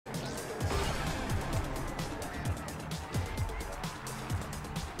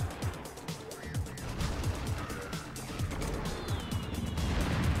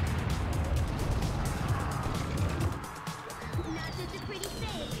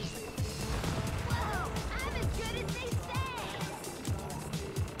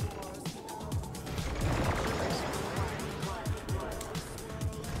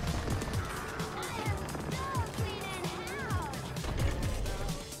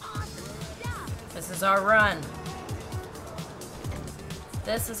is our run.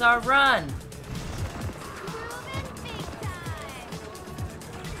 This is our run.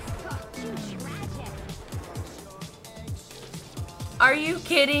 Are you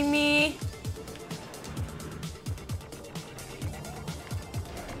kidding me?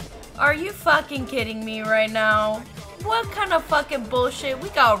 Are you fucking kidding me right now? What kind of fucking bullshit? We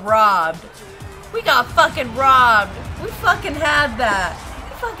got robbed. We got fucking robbed. We fucking had that.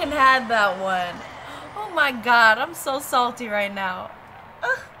 We fucking had that one. Oh my god, I'm so salty right now.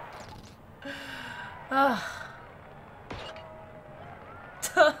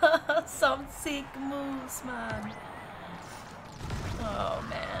 Some sick moves, man. Oh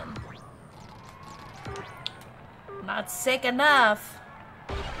man. Not sick enough.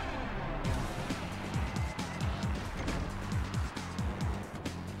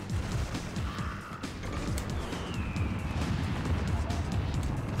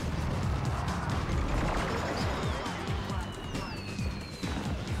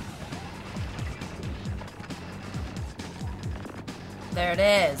 There it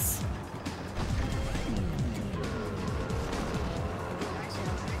is.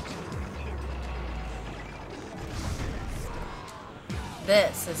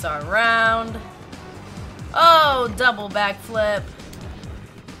 This is our round. Oh, double backflip.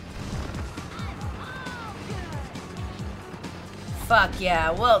 Fuck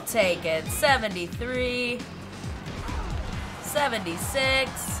yeah, we'll take it. 73,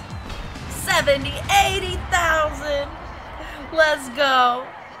 76, 70, 80,000. Let's go.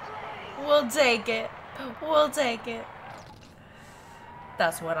 We'll take it. We'll take it.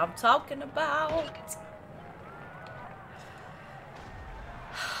 That's what I'm talking about.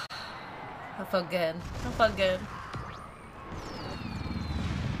 I feel good. I feel good.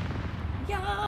 Yeah.